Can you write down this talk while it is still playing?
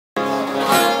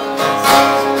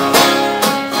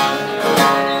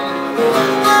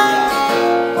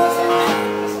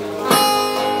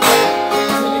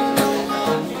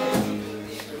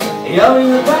You're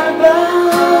in the back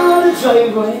of the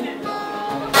driveway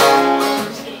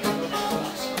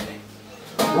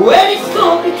when it's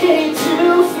complicated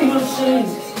to feel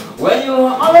safe when you're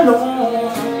all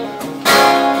alone.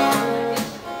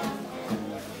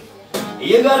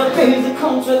 You gotta pay the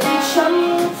contradiction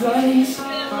price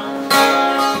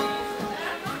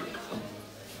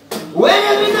when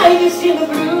every night you see the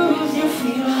blues you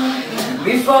feel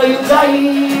before you die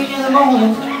in the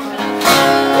morning.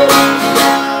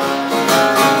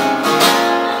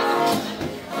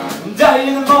 Die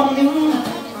in the morning.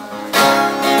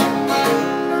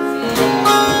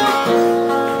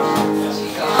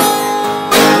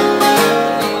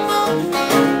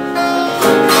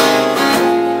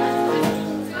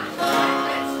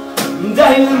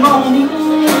 Die in the morning.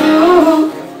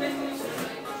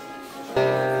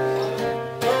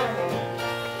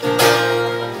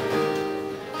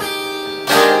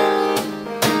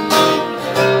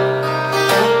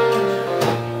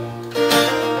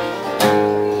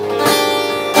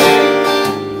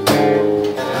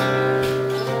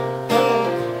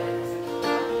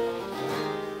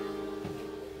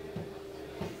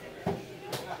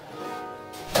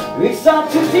 It's hard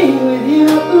to be with you.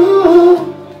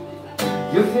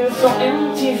 You feel so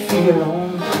empty, feel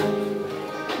alone.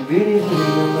 Believe me,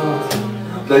 you're not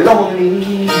the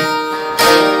lonely.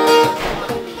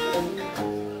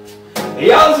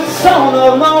 You're the son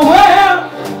of nowhere.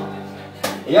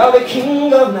 You're the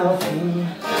king of nothing.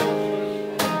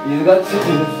 You've got to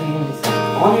do things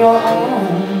on your own.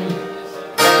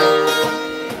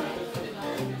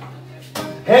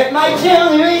 Hey, my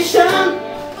generation,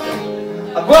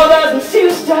 brothers and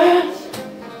sisters,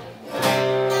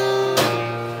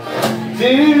 do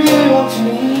you really want to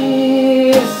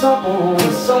meet someone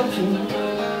or something?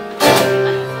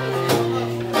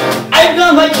 I've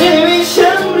got my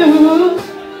generation blues.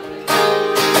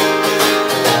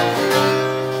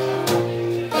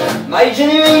 My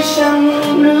generation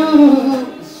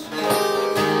blues.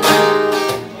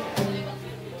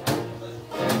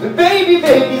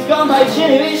 Baby's got my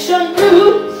generation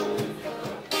blues.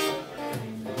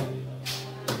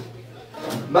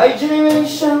 My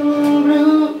generation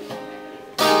blue.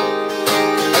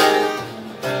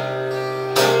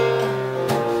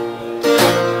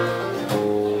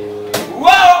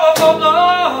 Whoa, whoa,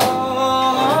 whoa.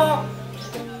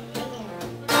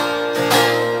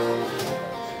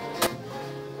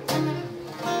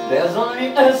 There's only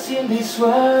us in this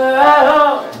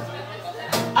world.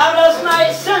 I've lost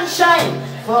my sunshine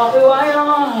for a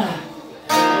while.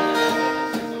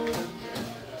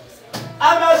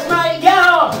 I've lost my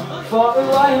girl for a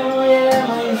while, yeah,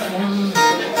 my friend.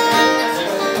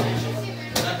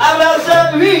 I've lost the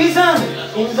reason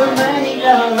in so many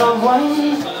glasses of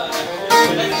wine.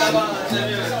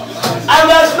 I've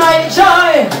lost my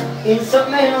joy in so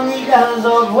many glasses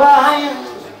of wine.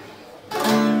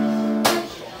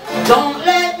 Don't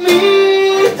let me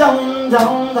down,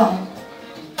 down, down.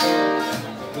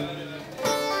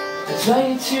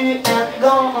 Try to end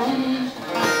gone.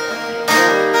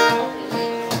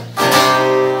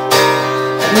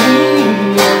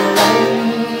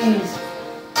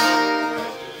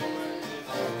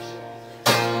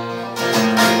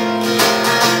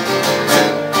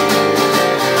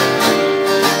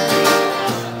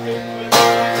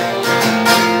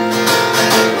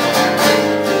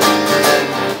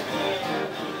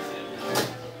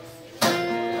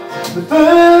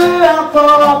 Peu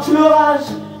importe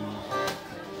l'orage,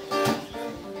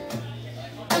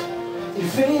 il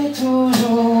fait toujours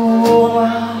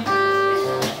noir.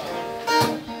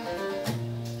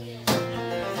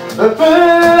 Peu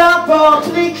importe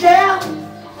l'éclair,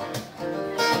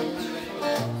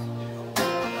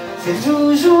 c'est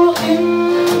toujours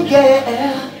une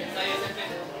guerre.